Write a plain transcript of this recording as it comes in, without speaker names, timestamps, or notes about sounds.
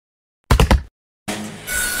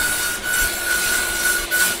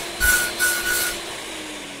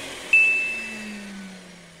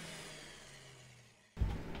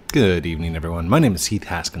Good evening, everyone. My name is Heath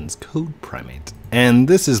Haskins, Code Primate, and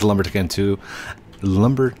this is Lumber Tycoon 2.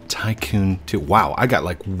 Lumber Tycoon 2. Wow, I got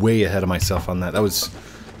like way ahead of myself on that. That was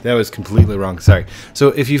completely wrong. Sorry. So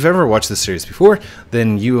if you've ever watched this series before,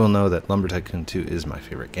 then you will know that Lumber Tycoon 2 is my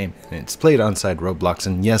favorite game, and it's played onside Roblox.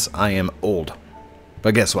 And yes, I am old,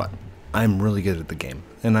 but guess what? I'm really good at the game,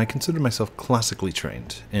 and I consider myself classically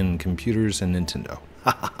trained in computers and Nintendo.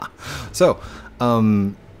 So,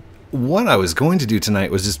 what I was going to do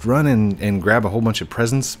tonight was just run and grab a whole bunch of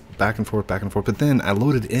presents back and forth, but then I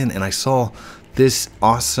loaded in and I saw this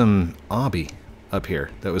awesome Obby up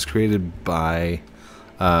here that was created by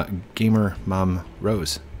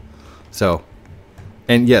GamerMumRose. So,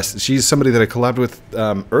 and yes, she's somebody that I collabed with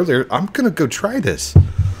earlier. I'm going to go try this.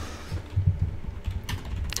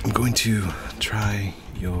 I'm going to try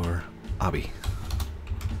your Obby.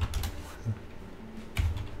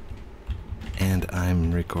 And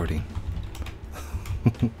I'm recording.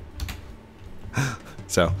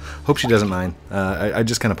 So, hope she doesn't mind. I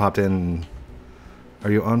just kind of popped in.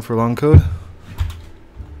 Are you on for long code?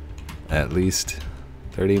 At least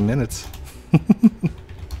 30 minutes.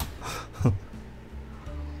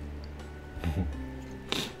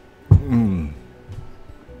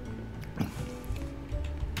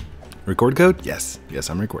 Record code? Yes.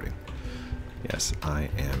 Yes, I'm recording. Yes, I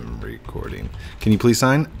am recording. Can you please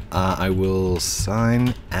sign? I will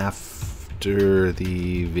sign after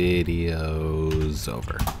the video's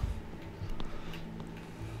over.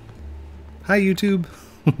 Hi, YouTube.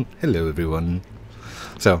 Hello, everyone.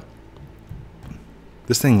 So,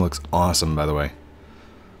 this thing looks awesome, by the way.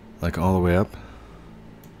 Like, all the way up.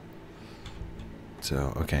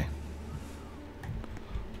 So, okay.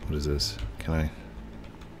 What is this? Can I...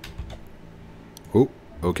 Oh,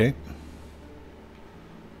 okay.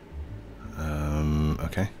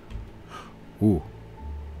 Okay. Ooh.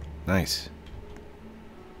 Nice.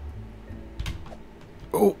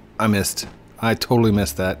 Oh, I missed. I totally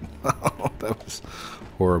missed that. That was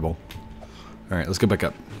horrible. Alright, let's get back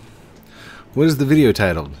up. What is the video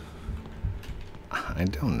titled? I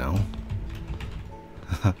don't know.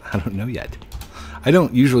 I don't know yet. I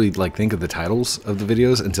don't usually like think of the titles of the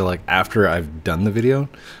videos until like after I've done the video.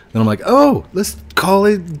 Then I'm like, oh, let's call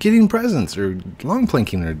it Getting Presents or Long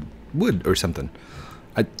Planking or Wood or something.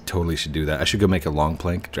 I totally should do that. I should go make a long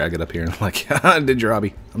plank, drag it up here, and I'm like, I did your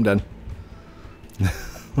hobby. I'm done.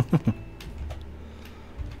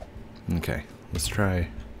 Okay, let's try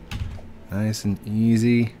nice and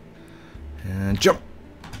easy. And jump.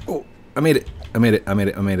 Oh, I made it. I made it. I made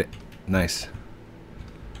it. I made it. Nice.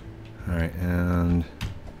 All right, and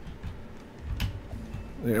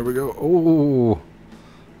there we go. Oh,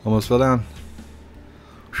 almost fell down.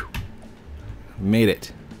 Whew. Made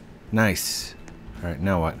it. Nice. All right,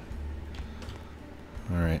 now what?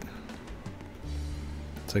 All right.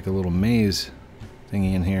 It's like a little maze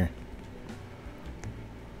thingy in here.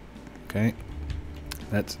 Okay.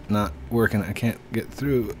 That's not working. I can't get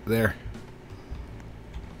through there.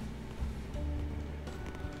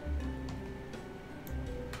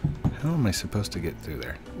 How am I supposed to get through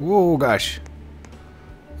there? Whoa, gosh.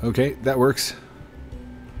 Okay, that works.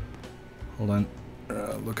 Hold on.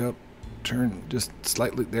 Look up. Turn just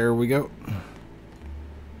slightly. There we go.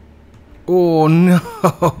 Oh,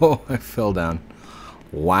 no. I fell down.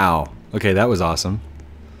 Wow. Okay, that was awesome.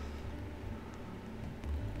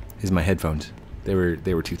 Here's my headphones. They were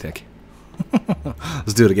too thick.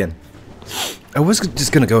 Let's do it again. I was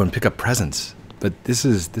just going to go and pick up presents. But this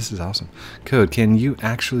is awesome. Code, can you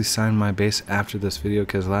actually sign my base after this video?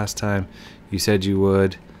 Because last time you said you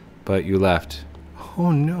would, but you left.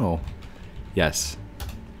 Oh no. Yes.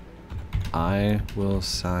 I will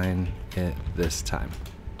sign it this time.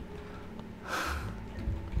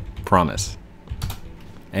 Promise.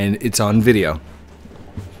 And it's on video.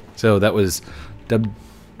 So that was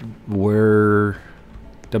WWE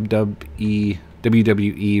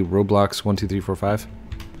Roblox 12345.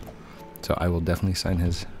 So I will definitely sign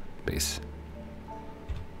his base.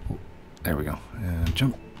 Oh, there we go. And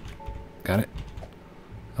jump. Got it.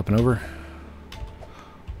 Up and over.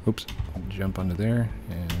 Oops. Jump onto there.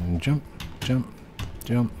 And jump, jump,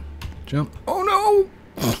 jump, jump. Oh no!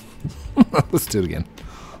 Let's do it again.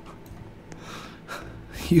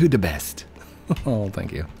 You the best. Oh,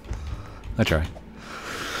 thank you. I try.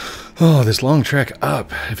 Oh, this long trek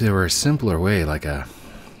up. If there were a simpler way, like a,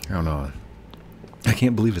 I don't know, I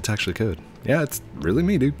can't believe it's actually code. Yeah, it's really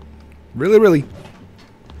me, dude. Really, really.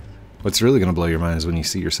 What's really going to blow your mind is when you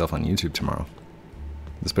see yourself on YouTube tomorrow.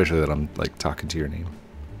 Especially that I'm, like, talking to your name.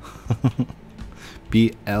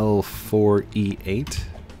 BL4E8.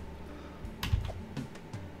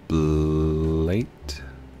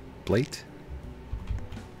 Blate?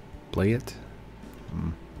 Play it.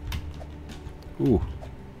 Ooh.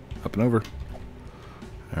 Up and over.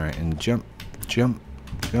 Alright, and jump, jump,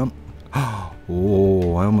 jump.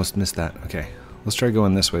 Oh, I almost missed that. Okay, let's try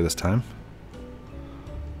going this way this time.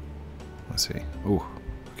 Let's see. Ooh,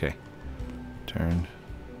 okay. Turn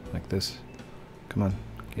like this. Come on,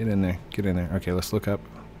 get in there, get in there. Okay, let's look up.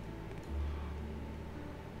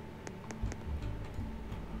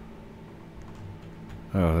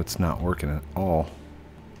 Oh, that's not working at all.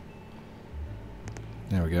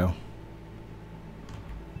 There we go.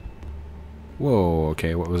 Whoa,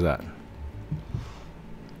 okay, what was that?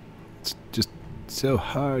 It's just so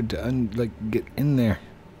hard to get in there.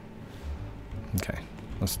 Okay,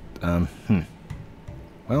 let's,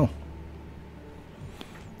 well,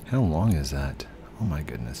 how long is that? Oh my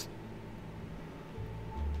goodness.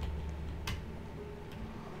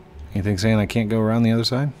 Anything saying I can't go around the other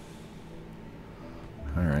side?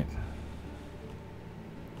 Alright.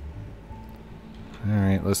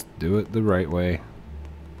 Alright, let's do it the right way.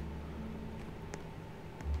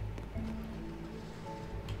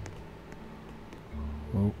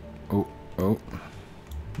 Oh, oh, oh.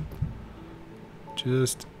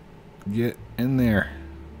 Just get in there.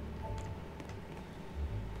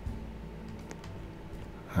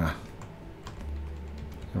 Huh.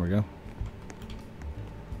 There we go.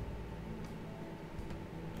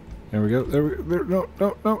 There we go. There, no,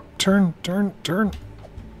 no, no. Turn, turn, turn.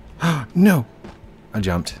 No. I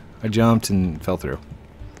jumped and fell through.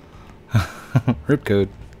 Rip Code.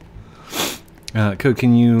 Code,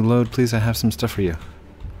 can you load, please? I have some stuff for you.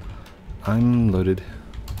 I'm loaded.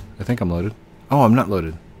 I think I'm loaded. Oh, I'm not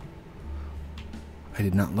loaded. I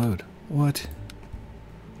did not load. What?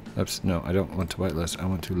 Oops, no, I don't want to whitelist. I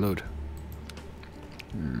want to load.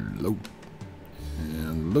 Load.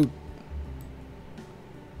 And load.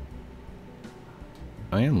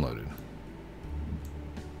 I am loaded.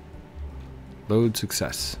 Load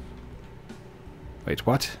success. Wait,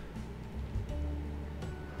 what?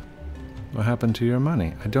 What happened to your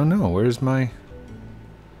money? I don't know. Where's my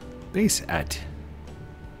base at?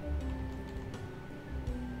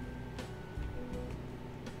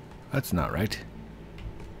 That's not right.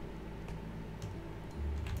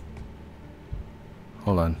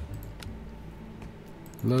 Hold on.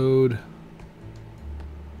 Load.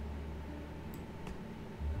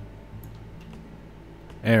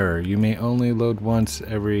 Error. You may only load once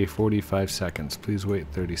every 45 seconds. Please wait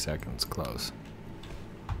 30 seconds. Close.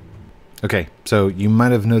 Okay, so you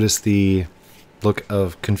might have noticed the look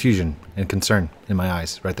of confusion and concern in my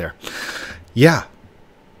eyes right there. Yeah.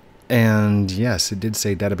 And yes, it did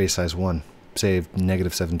say database size 1. Saved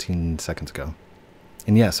negative 17 seconds ago.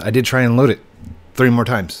 And yes, I did try and load it 3 more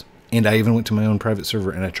times. And I even went to my own private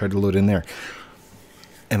server and I tried to load in there.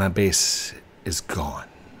 And my base is gone.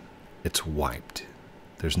 It's wiped.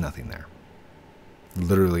 There's nothing there.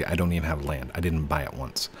 Literally, I don't even have land. I didn't buy it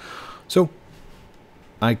once. So,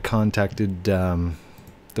 I contacted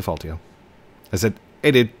Defaultio. I said,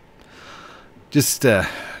 hey dude, just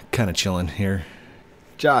kind of chilling here.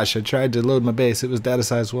 Josh, I tried to load my base. It was data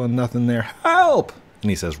size 1, nothing there. Help!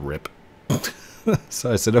 And he says, rip.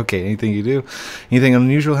 So I said, okay, anything you do? Anything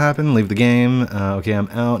unusual happen? Leave the game. Okay, I'm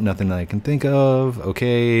out. Nothing that I can think of.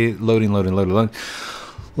 Okay, loading, loading, loading, loading.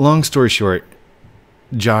 Long story short,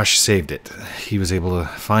 Josh saved it. He was able to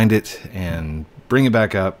find it and bring it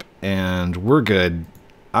back up, and we're good.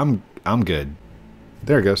 I'm good.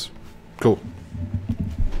 There it goes. Cool.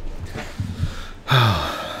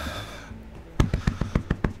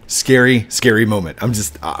 Scary, scary moment.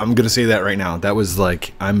 I'm gonna say that right now. That was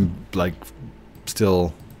like, I'm like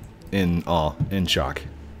still in awe, in shock,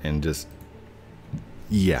 and just,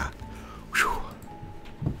 yeah. Whew.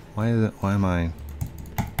 Why am I?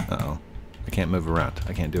 Uh-oh. I can't move around.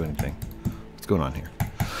 I can't do anything. What's going on here?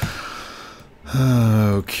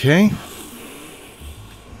 Okay.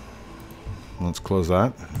 Let's close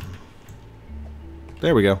that.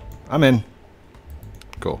 There we go. I'm in.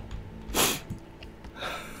 Cool.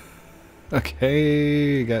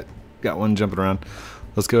 Okay. Got one jumping around.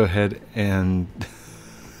 Let's go ahead and...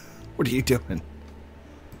 What are you doing?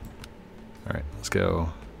 Alright, let's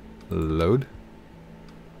go. Load.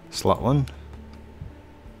 Slot 1.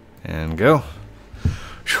 And go.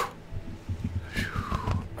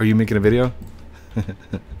 Are you making a video?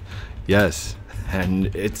 Yes,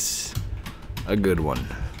 and it's a good one.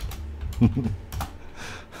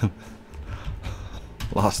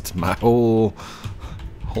 Lost my whole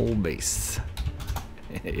base.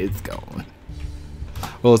 It's gone.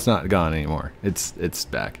 Well, it's not gone anymore. It's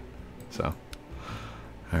back. So,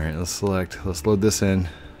 all right, let's select. Let's load this in.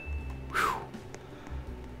 Whew.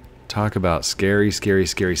 Talk about scary, scary,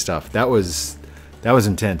 scary stuff. That was That was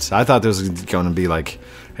intense. I thought this was going to be like,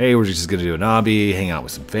 hey, we're just going to do an obby, hang out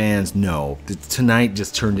with some fans. No, tonight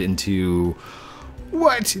just turned into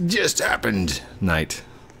what just happened night.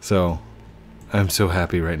 So I'm so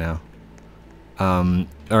happy right now. All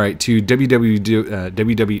right, to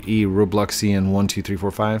WWE Robloxian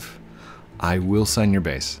 12345, I will sign your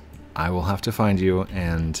base. I will have to find you,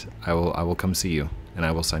 and I will come see you, and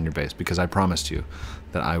I will sign your base because I promised you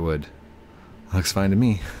that I would. Looks fine to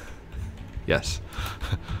me. Yes.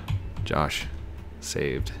 Josh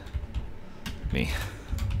saved me.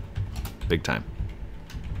 Big time.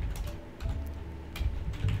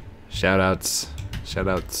 Shoutouts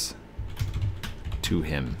to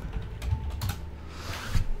him.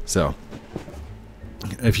 So,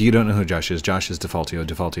 if you don't know who Josh is Defaultio.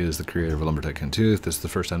 Defaultio is the creator of Lumber Tycoon 2. If this is the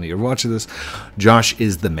first time that you're watching this, Josh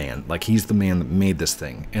is the man. Like, he's the man that made this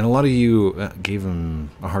thing. And a lot of you gave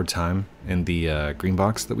him a hard time in the green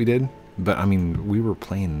box that we did. But, I mean, we were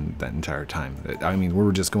playing that entire time. I mean, we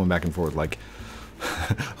were just going back and forth like,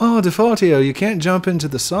 oh, Defaultio, you can't jump into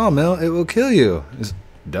the sawmill. It will kill you.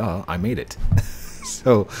 Duh, I made it.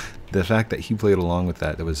 So, the fact that he played along with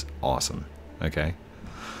that, was awesome. Okay?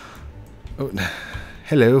 Oh,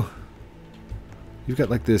 hello. You've got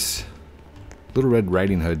like this Little Red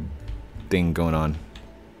Riding Hood thing going on.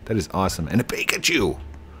 That is awesome. And a Pikachu!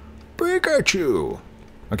 Pikachu!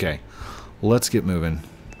 Okay, let's get moving.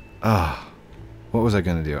 What was I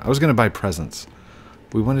going to do? I was going to buy presents.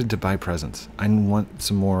 We wanted to buy presents. I want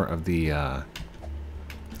some more of the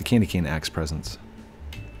candy cane axe presents.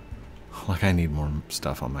 Like, I need more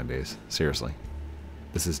stuff on my base. Seriously.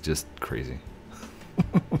 This is just crazy.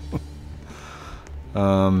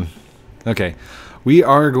 Okay. We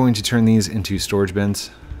are going to turn these into storage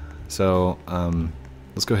bins. So,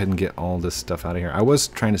 let's go ahead and get all this stuff out of here. I was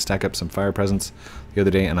trying to stack up some fire presents the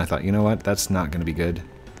other day, and I thought, you know what? That's not going to be good.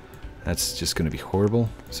 That's just going to be horrible.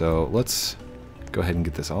 So, let's go ahead and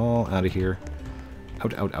get this all out of here.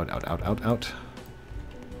 Out, out, out, out, out, out, out.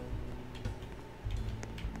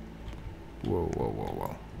 Whoa, whoa, whoa,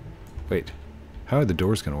 whoa. Wait. How are the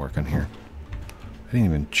doors going to work on here? I didn't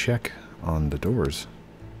even check on the doors.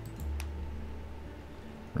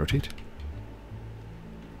 Rotate.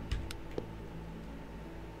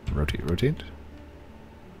 Rotate, rotate.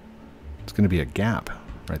 It's going to be a gap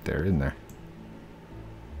right there, isn't there?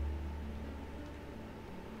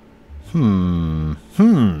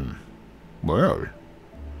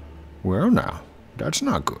 Well now, that's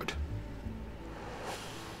not good.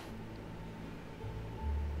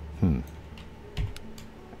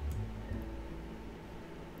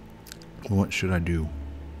 What should I do?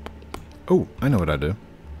 Oh, I know what I do.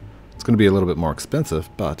 It's going to be a little bit more expensive,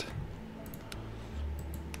 but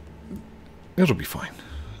it'll be fine.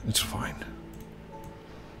 It's fine.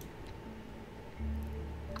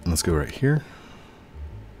 Let's go right here,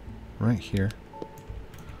 and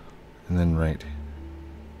then right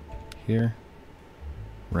here,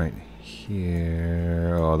 right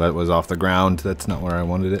here. Oh, that was off the ground. That's not where I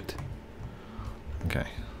wanted it. Okay.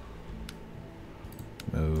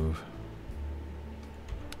 Move.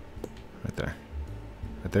 Right there.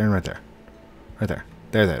 Right there and right there. Right there.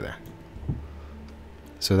 There, there, there.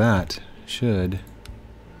 So that should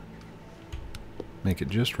make it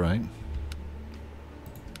just right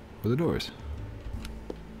for the doors.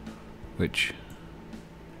 Which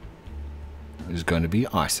is going to be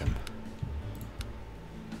awesome.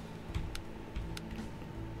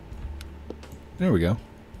 There we go.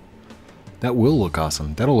 That will look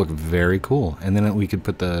awesome. That'll look very cool. And then we could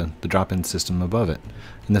put the drop-in system above it.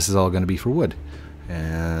 And this is all going to be for wood.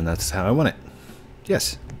 And that's how I want it.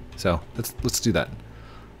 Yes. So let's do that.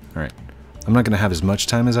 All right. I'm not going to have as much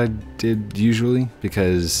time as I did usually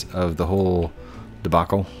because of the whole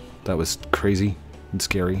debacle. That was crazy and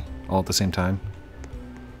scary all at the same time.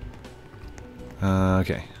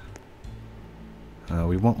 Okay.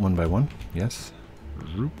 We want one by one. Yes.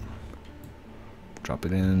 Drop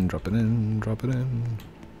it in, drop it in, drop it in.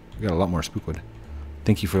 We got a lot more Spook Wood.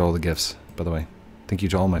 Thank you for all the gifts, by the way. Thank you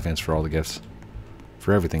to all my fans for all the gifts.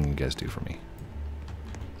 For everything you guys do for me.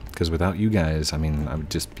 Because without you guys, I mean, I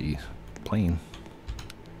would just be plain.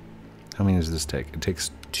 How many does this take? It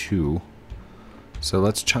takes 2. So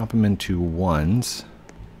let's chop them into ones.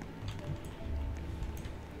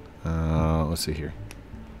 Let's see here.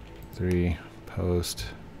 3 post.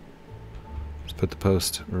 Let's put the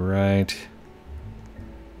post right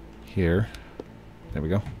here. There we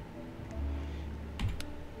go.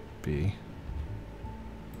 B.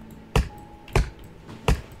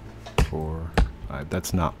 4, 5.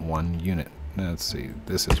 That's not 1 unit. Let's see.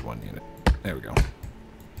 This is 1 unit. There we go.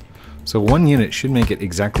 So 1 unit should make it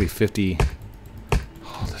exactly 50.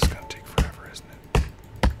 Oh, this is going to take forever, isn't it?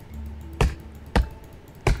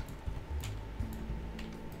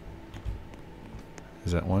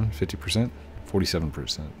 Is that one? 50%?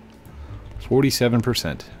 47%.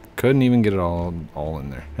 47%. Couldn't even get it all in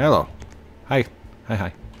there. Hello. Hi. Hi,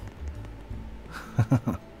 hi.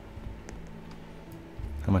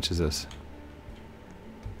 How much is this?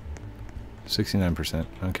 69%.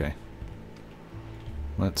 Okay.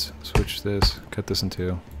 Let's switch this. Cut this in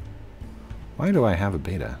two. Why do I have a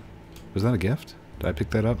beta? Was that a gift? Did I pick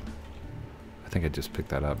that up? I think I just picked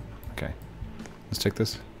that up. Okay. Let's take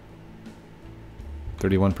this.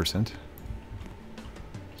 31%. So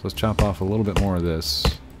let's chop off a little bit more of this.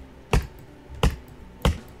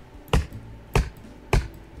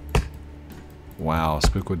 Wow,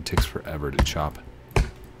 Spook Wood takes forever to chop.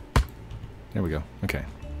 There we go. Okay.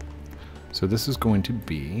 So this is going to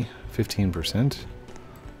be 15%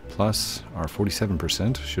 plus our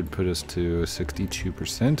 47% should put us to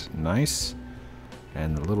 62%. Nice.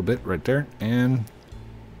 And a little bit right there. And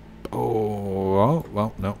oh,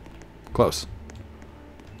 well, no. Close.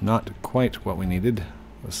 Not quite what we needed.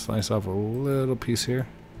 Let's slice off a little piece here.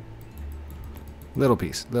 Little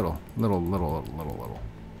piece. Little.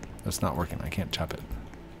 That's not working. I can't chop it.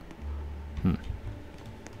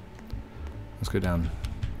 Let's go down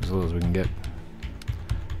as low as we can get.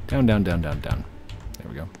 Down. There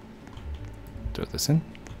we go. Throw this in.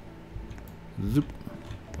 Zoop.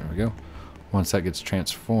 There we go. Once that gets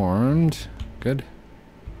transformed, good.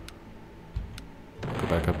 Go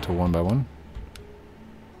back up to 1 by 1.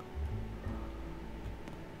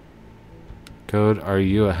 Code, are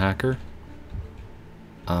you a hacker?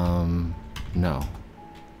 No.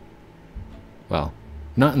 Well,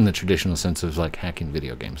 not in the traditional sense of like hacking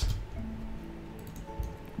video games.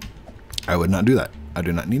 I would not do that. I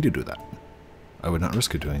do not need to do that. I would not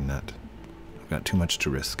risk doing that. I've got too much to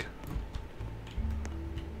risk.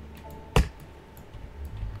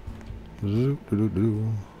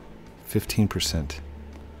 15%.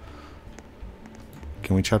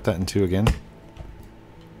 Can we chop that in two again?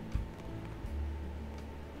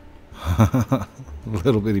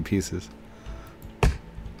 Little bitty pieces.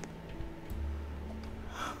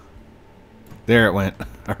 There it went.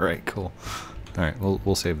 Alright, cool. Alright,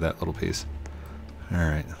 we'll save that little piece.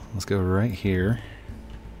 Alright, let's go right here.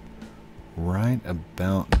 Right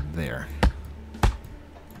about there.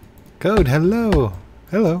 Code, hello!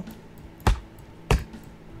 Hello!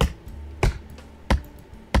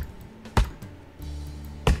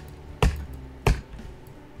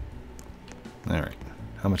 Alright,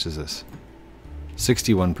 how much is this?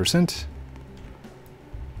 61%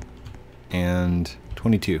 and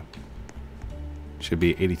 22. Should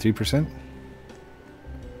be 83%.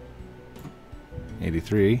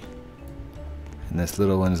 83. And this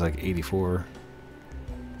little one is like 84.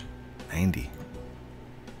 90.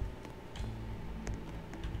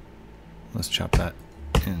 Let's chop that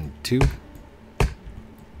in two.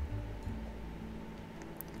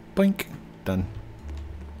 Boink. Done.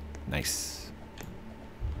 Nice.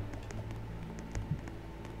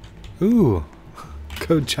 Ooh.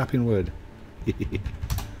 Code chopping wood.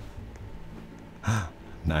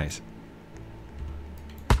 Nice.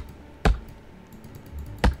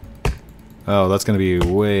 Oh, that's going to be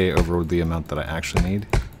way over the amount that I actually need.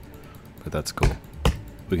 But that's cool.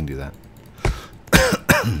 We can do that.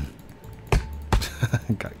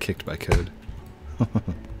 Got kicked by code.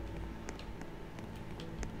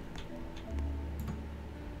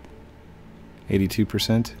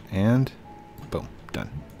 82% and boom, done.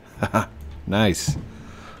 Nice.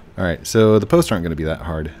 Alright, so the posts aren't going to be that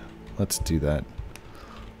hard. Let's do that.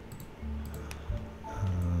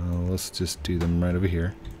 Let's just do them right over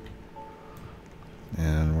here.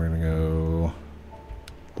 And we're going to go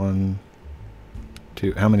 1,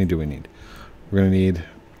 2. How many do we need? We're going to need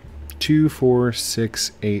 2, 4,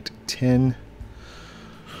 6, 8, 10,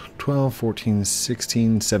 12, 14,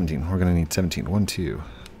 16, 17. We're going to need 17. 1, 2,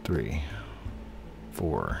 3,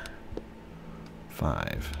 4,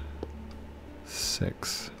 5,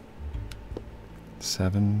 6,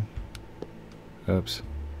 7, oops,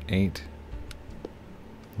 8,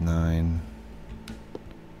 9,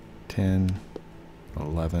 10,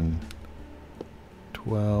 11,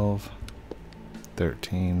 12,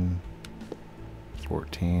 13,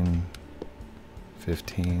 14,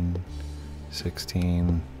 15,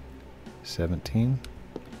 16, 17,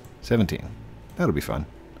 17. That'll be fun.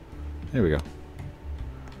 There we go.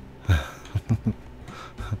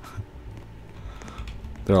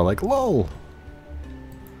 They're all like, lol.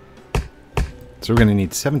 So we're going to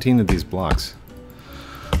need 17 of these blocks.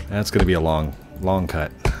 That's going to be a long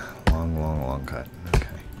cut. Long cut. Okay.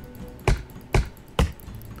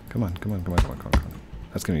 Come on.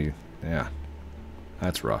 That's going to be, yeah.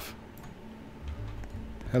 That's rough.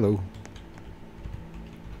 Hello.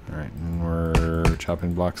 Alright, and we're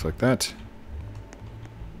chopping blocks like that.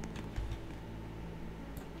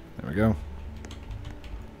 There we go.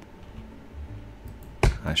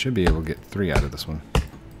 I should be able to get 3 out of this one.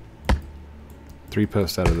 3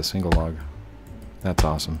 posts out of the single log. That's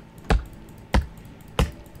awesome.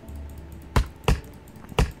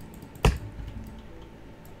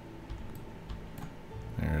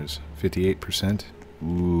 There's 58%.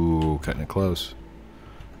 Ooh, cutting it close.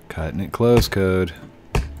 Cutting it close, code.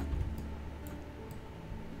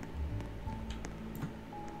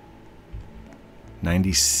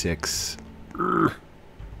 $96.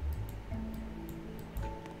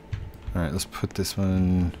 Alright, let's put this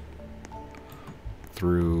one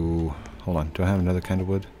through... Hold on, do I have another kind of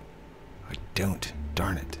wood? I don't.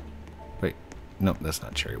 Darn it. Wait, nope, that's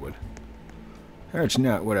not cherry wood. That's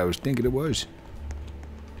not what I was thinking it was.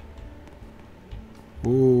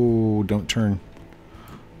 Ooh, don't turn.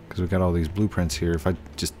 Because we've got all these blueprints here. If I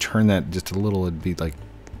just turn that just a little, it'd be like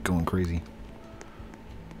going crazy.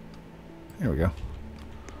 There we go.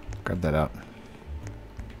 Grab that out.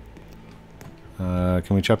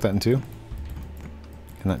 Can we chop that in 2?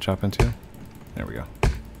 Can that chop in 2? There we go.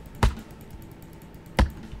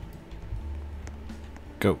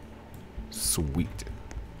 Go. Sweet.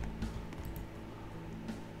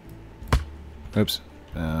 Oops.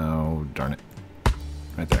 Oh, darn it.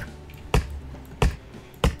 Right there.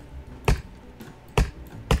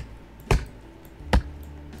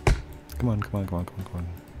 Come on, come on, come on, come on, come on.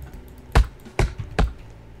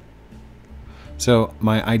 So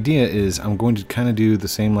my idea is I'm going to kind of do the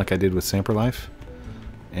same like I did with Samper Life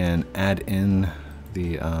and add in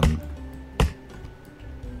the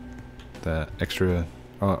extra,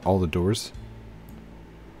 all the doors.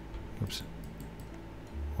 Oops.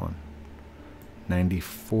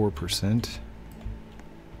 94%.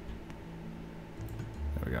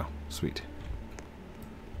 There we go. Sweet.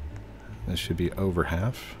 This should be over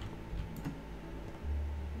half.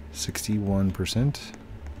 61%.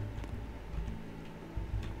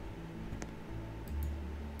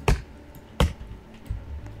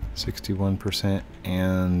 61%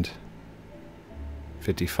 and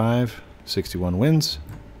 55. 61 wins.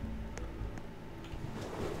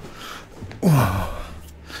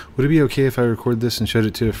 Would it be okay if I record this and showed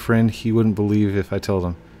it to a friend? He wouldn't believe if I told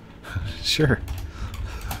him. Sure.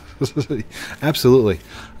 Absolutely.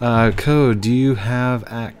 Code, do you have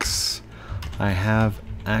axe? I have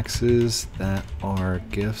axes that are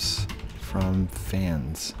gifts from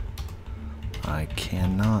fans. I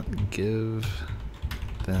cannot give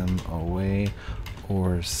them away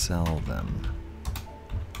or sell them.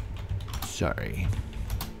 Sorry.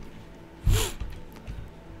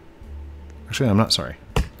 Actually, I'm not sorry,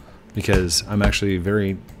 because I'm actually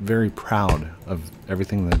very, very proud of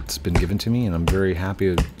everything that's been given to me, and I'm very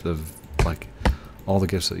happy of like all the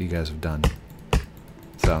gifts that you guys have done.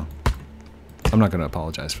 So I'm not going to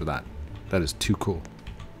apologize for that. That is too cool.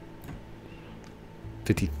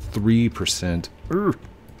 53%.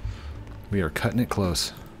 We are cutting it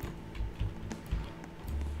close.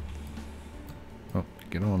 Oh,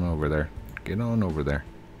 get on over there. Get on over there.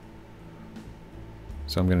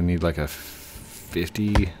 So I'm going to need like a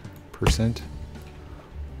 50%.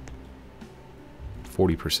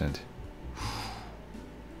 40%.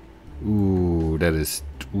 Ooh, that is...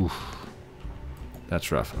 Ooh.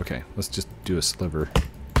 That's rough. Okay, let's just do a sliver.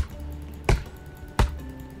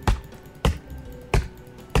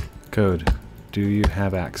 Code, do you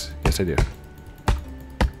have axe? Yes, I do.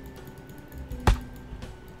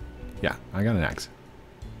 Yeah, I got an axe.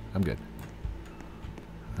 I'm good.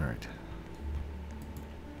 Alright.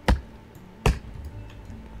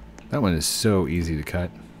 That one is so easy to cut.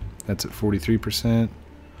 That's at 43%.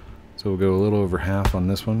 So we'll go a little over half on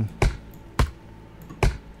this one.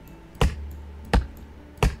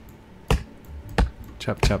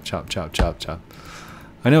 Chop, chop, chop, chop, chop, chop.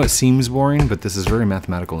 I know it seems boring, but this is very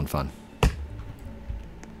mathematical and fun.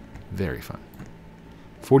 Very fun.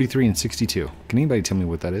 43 and 62. Can anybody tell me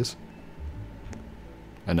what that is?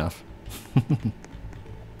 Enough.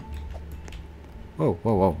 Whoa,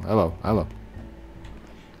 whoa, whoa. Hello, hello.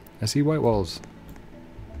 I see white walls.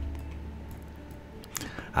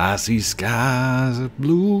 I see skies of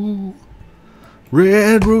blue,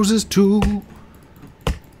 red roses too.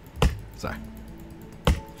 Sorry.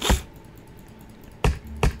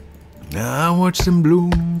 Now watch them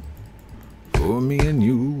bloom for me and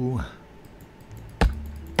you.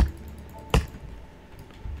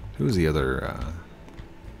 Who's the other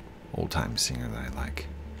old-time singer that I like?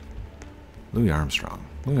 Louis Armstrong.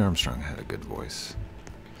 Louis Armstrong had a good voice.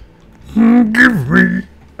 Give me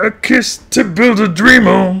a kiss to build a dream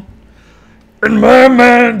on, and my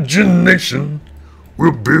imagination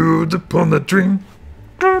will build upon that dream.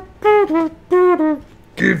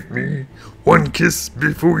 Give me one kiss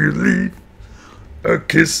before you leave. A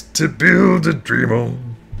kiss to build a dream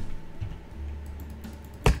on.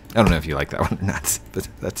 I don't know if you like that one or not, but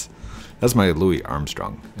that's my Louis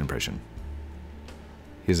Armstrong impression.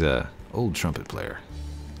 He's a old trumpet player.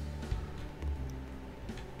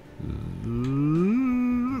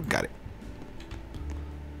 Got it.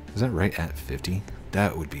 Is that right at 50?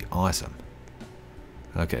 That would be awesome.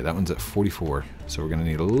 Okay, that one's at 44, so we're going to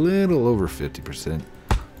need a little over 50%.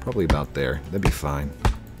 Probably about there. That'd be fine.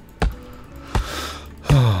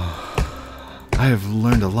 I have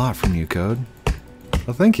learned a lot from you, Code.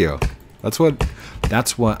 Well, thank you. That's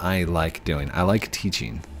what I like doing. I like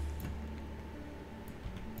teaching.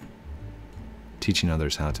 Teaching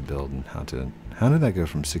others how to build and how did that go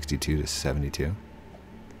from 62 to 72?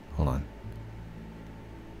 Hold on.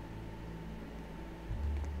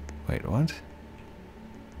 Wait, what?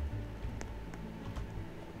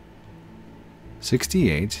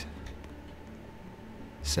 68,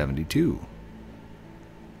 72.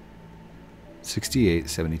 68,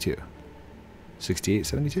 72. 68,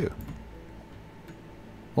 72.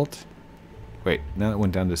 What? Wait, now it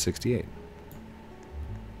went down to 68.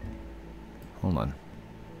 Hold on.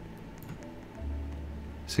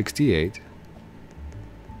 68,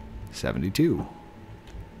 72.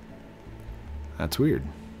 That's weird.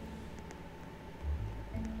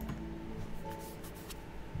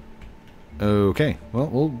 Okay, well,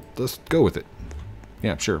 we'll just go with it.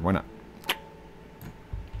 Yeah, sure, why not?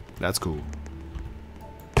 That's cool.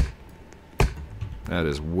 That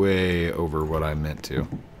is way over what I meant to.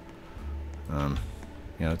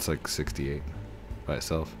 Yeah, it's like 68 by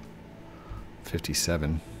itself.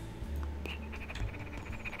 57.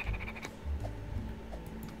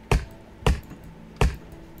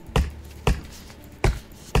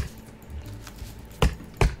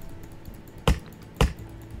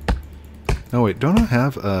 Oh wait, don't I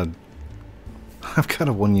have a... I've got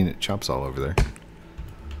a 1-unit chop saw over there.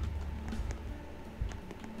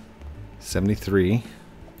 73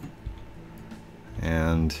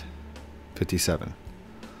 and 57.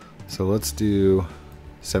 So let's do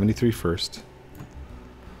 73 first.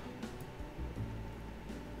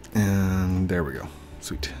 And there we go.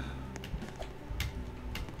 Sweet.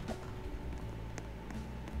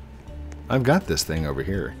 I've got this thing over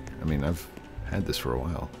here. I mean, I've had this for a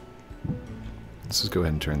while. Let's just go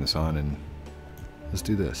ahead and turn this on and let's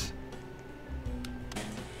do this.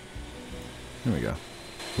 There we go.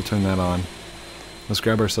 We'll turn that on. Let's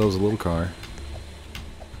grab ourselves a little car.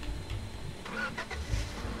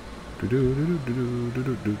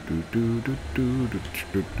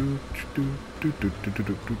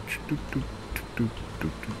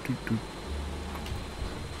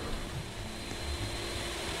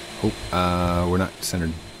 Oh, we're not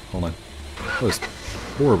centered. Hold on. That was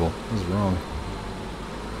horrible. That was wrong.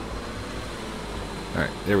 Alright,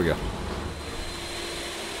 there we go.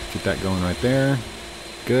 Get that going right there.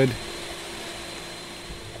 Good.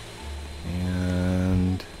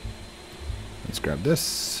 And let's grab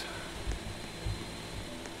this.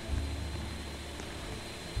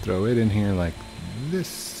 Throw it in here like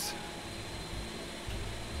this.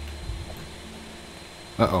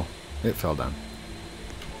 Uh-oh, it fell down.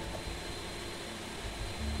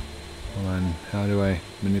 Hold on, how do I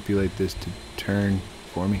manipulate this to turn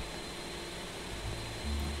for me?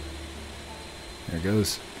 There it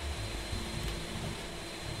goes.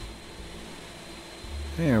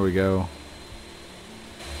 There we go.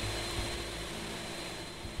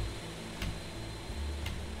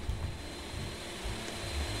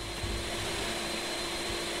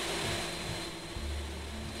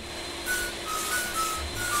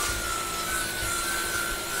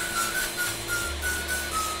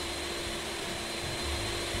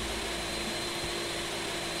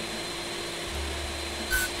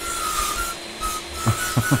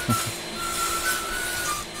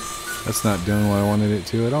 That's not doing what I wanted it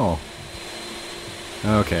to at all.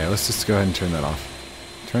 Okay, let's just go ahead and turn that off.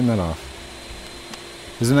 Turn that off.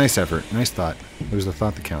 It was a nice effort. Nice thought. There's the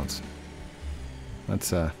thought that counts. Let's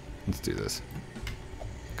do this.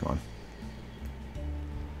 Come on.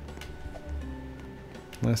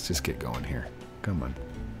 Let's just get going here. Come on.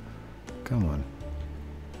 Come on.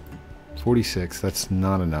 46, that's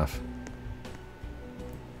not enough.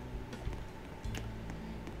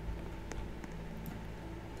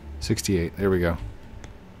 $68, there we go.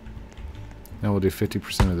 Now we'll do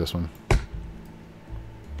 50% of this one.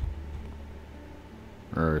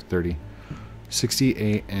 Or 30.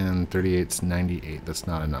 68 and 38 is 98, that's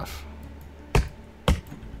not enough.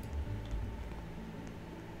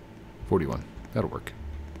 41, that'll work.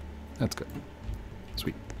 That's good.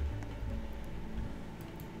 Sweet.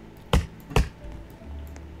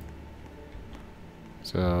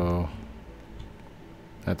 So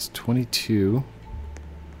that's 22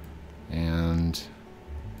 and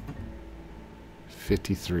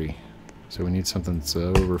 53. So we need something that's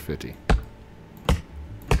over 50.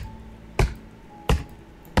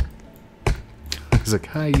 He's like,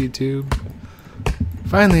 hi YouTube.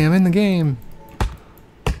 Finally, I'm in the game.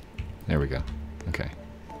 There we go. Okay.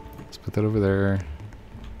 Let's put that over there.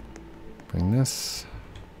 Bring this.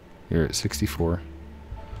 You're at 64.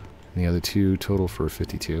 And the other two total for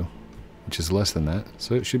 52, which is less than that.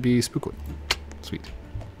 So it should be Spook Wood. Sweet.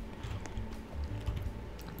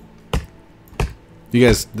 You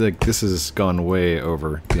guys, like, this has gone way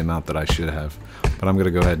over the amount that I should have. But I'm going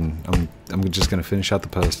to go ahead and I'm just going to finish out the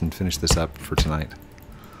post and finish this up for tonight.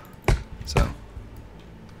 So,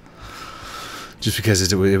 just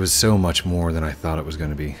because it was so much more than I thought it was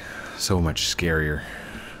going to be. So much scarier.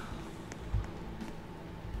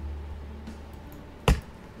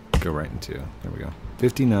 Go right into, there we go.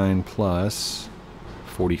 59 plus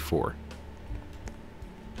 44.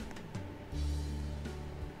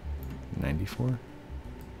 94?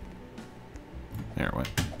 There it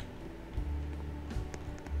went.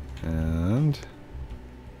 And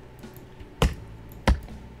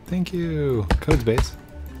thank you, Code's base.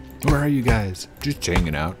 Where are you guys? Just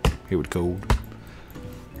hanging out here with Code.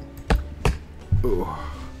 Ooh.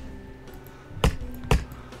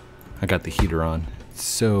 I got the heater on. It's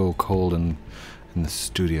so cold in the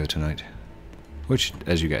studio tonight. Which,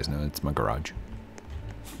 as you guys know, it's my garage.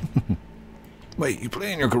 Wait, you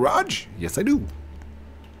play in your garage? Yes, I do.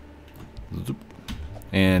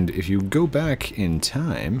 And if you go back in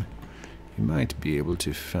time, you might be able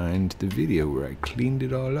to find the video where I cleaned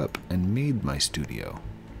it all up and made my studio.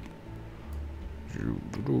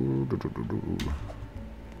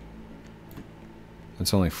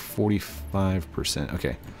 That's only 45%.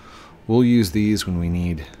 Okay. We'll use these when we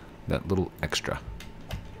need that little extra.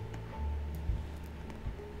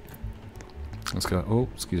 Let's go. Oh,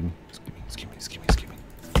 excuse me. Excuse me.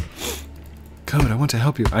 Code, I want to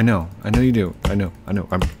help you. I know you do. I know.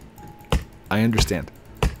 I understand.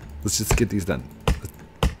 Let's just get these done.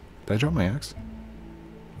 Did I drop my axe?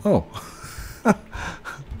 Oh.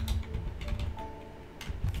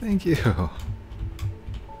 Thank you.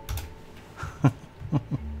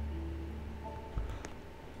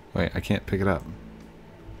 Wait, I can't pick it up.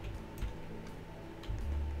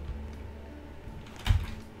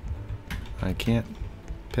 I can't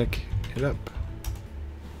pick it up.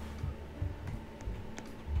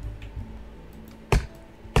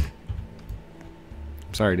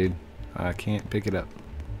 Sorry, dude. I can't pick it up.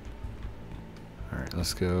 Alright,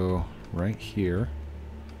 let's go right here.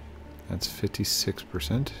 That's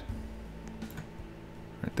 56%.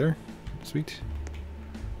 Right there. Sweet.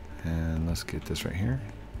 And let's get this right here.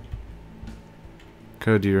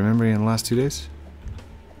 Code, do you remember in the last 2 days?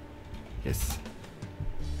 Yes.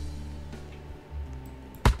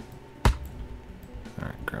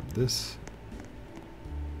 Alright, grab this.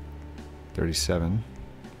 37.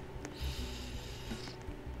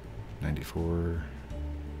 94.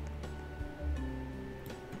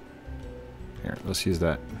 Here, let's use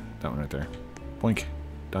that one right there. Boink.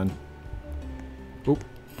 Done. Oop.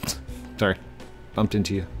 Sorry. Bumped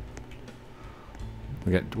into you.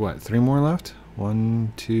 We got, what, 3 more left?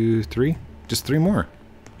 1, 2, 3? Just 3 more.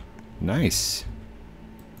 Nice.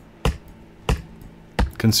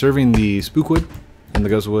 Conserving the Spook Wood and the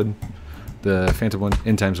Ghost Wood, the Phantom Wood,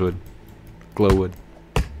 End Times Wood, Glow Wood,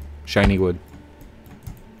 Shiny Wood,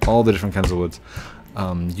 all the different kinds of woods.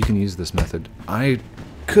 You can use this method. I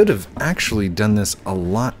could have actually done this a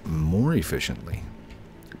lot more efficiently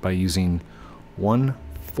by using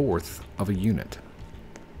 1/4 of a unit.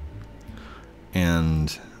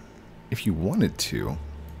 And if you wanted to,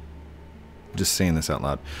 just saying this out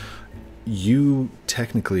loud, you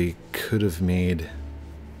technically could have made,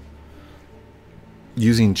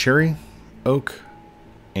 using cherry, oak,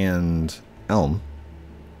 and elm,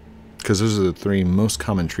 because those are the 3 most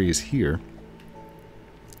common trees here,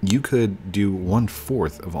 you could do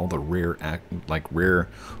 1/4 of all the rare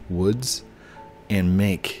woods and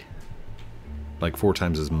make like 4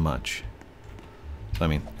 times as much. So I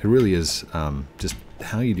mean, it really is just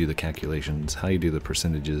how you do the calculations, how you do the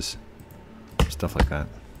percentages, stuff like that.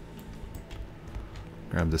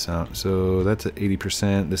 Grab this out. So that's at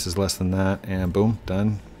 80%. This is less than that, and boom,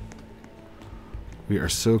 done. We are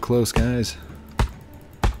so close, guys.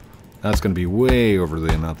 That's going to be way over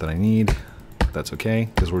the amount that I need. That's okay,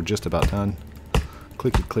 because we're just about done.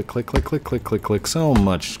 Clicky, click, click, click, click, click, click, click. So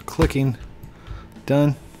much clicking.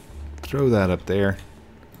 Done. Throw that up there.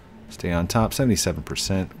 Stay on top.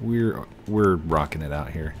 77%. We're rocking it out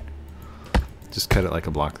here. Just cut it like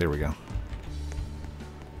a block. There we go.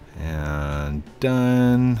 And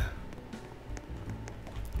done.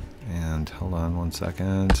 And hold on 1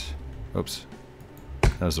 second. Oops.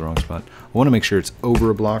 That was the wrong spot. I want to make sure it's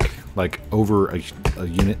over a block, like over a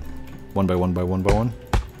unit, 1 by 1 by 1 by 1.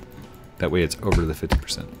 That way it's over the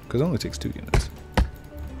 50%, because it only takes 2 units.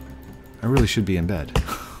 I really should be in bed.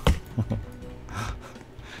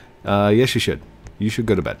 Yes, you should. You should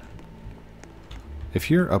go to bed.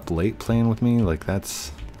 If you're up late playing with me, like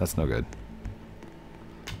that's no good.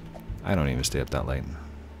 I don't even stay up that late.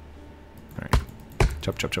 Alright.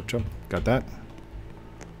 Chop, chop, chop, chop. Got that.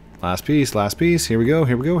 Last piece, last piece. Here we go,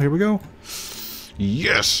 here we go, here we go.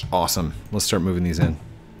 Yes! Awesome. Let's start moving these in.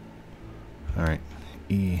 Alright.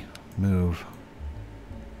 E, move.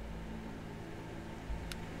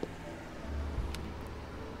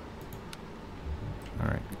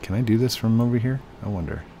 Alright. Can I do this from over here? I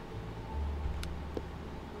wonder.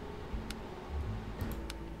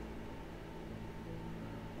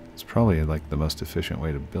 It's probably like the most efficient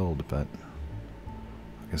way to build, but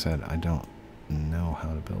like I said, I don't know how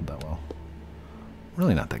to build that well.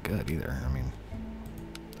 Really not that good either. I mean,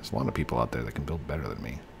 there's a lot of people out there that can build better than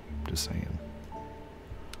me. Just saying.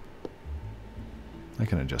 I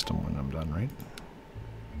can adjust them when I'm done, right?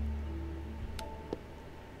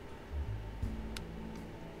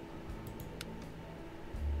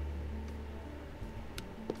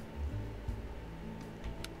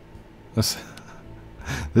 This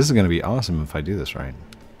is going to be awesome if I do this right.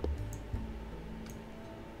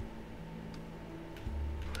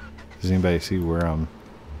 Does anybody see where I'm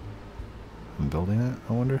building it,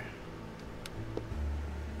 I wonder?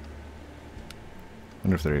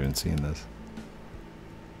 Wonder if they're even seeing this.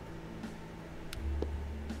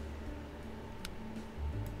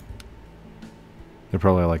 They're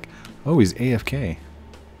probably like, oh, he's AFK.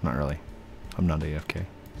 Not really. I'm not AFK.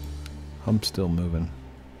 I'm still moving.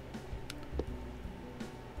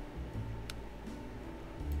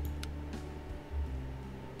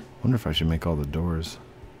 Wonder if I should make all the doors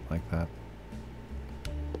like that.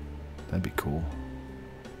 That'd be cool.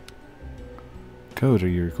 Code, are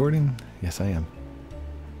you recording? Yes, I am.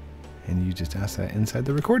 And you just asked that inside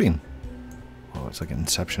the recording. Oh, it's like an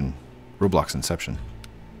Inception. Roblox Inception.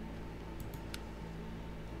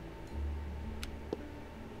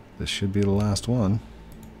 This should be the last one.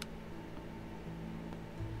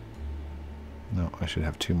 No, I should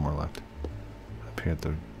have 2 more left. Up here at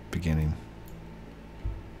the beginning.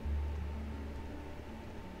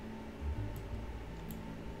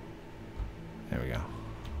 There we go.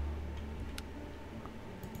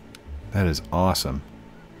 That is awesome.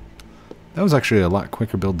 That was actually a lot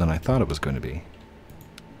quicker build than I thought it was going to be.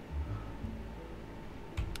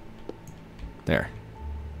 There.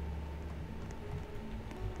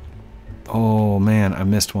 Oh man, I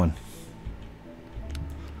missed one.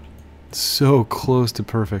 So close to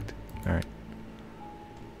perfect. Alright.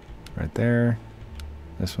 Right there.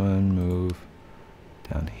 This one, move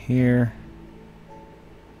down here.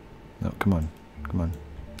 No, come on. Come on.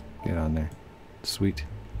 Get on there. Sweet.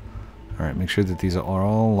 Alright, make sure that these are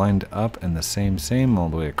all lined up and the same, all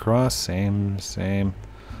the way across. Same.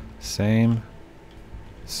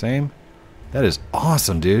 That is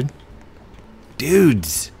awesome, dude.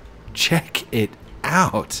 Dudes, check it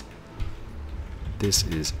out. This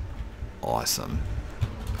is awesome.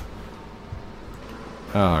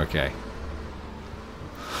 Oh, okay.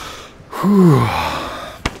 Whew.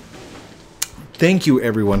 Thank you,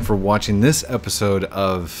 everyone, for watching this episode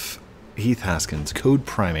of Heath Haskins' Code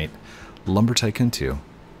Primate Lumber Tycoon 2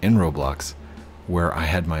 in Roblox, where I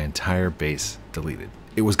had my entire base deleted.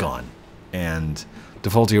 It was gone, and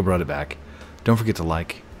Defaultio brought it back. Don't forget to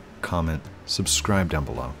like, comment, subscribe down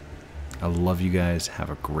below. I love you guys. Have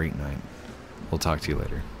a great night. We'll talk to you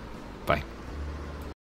later. Bye.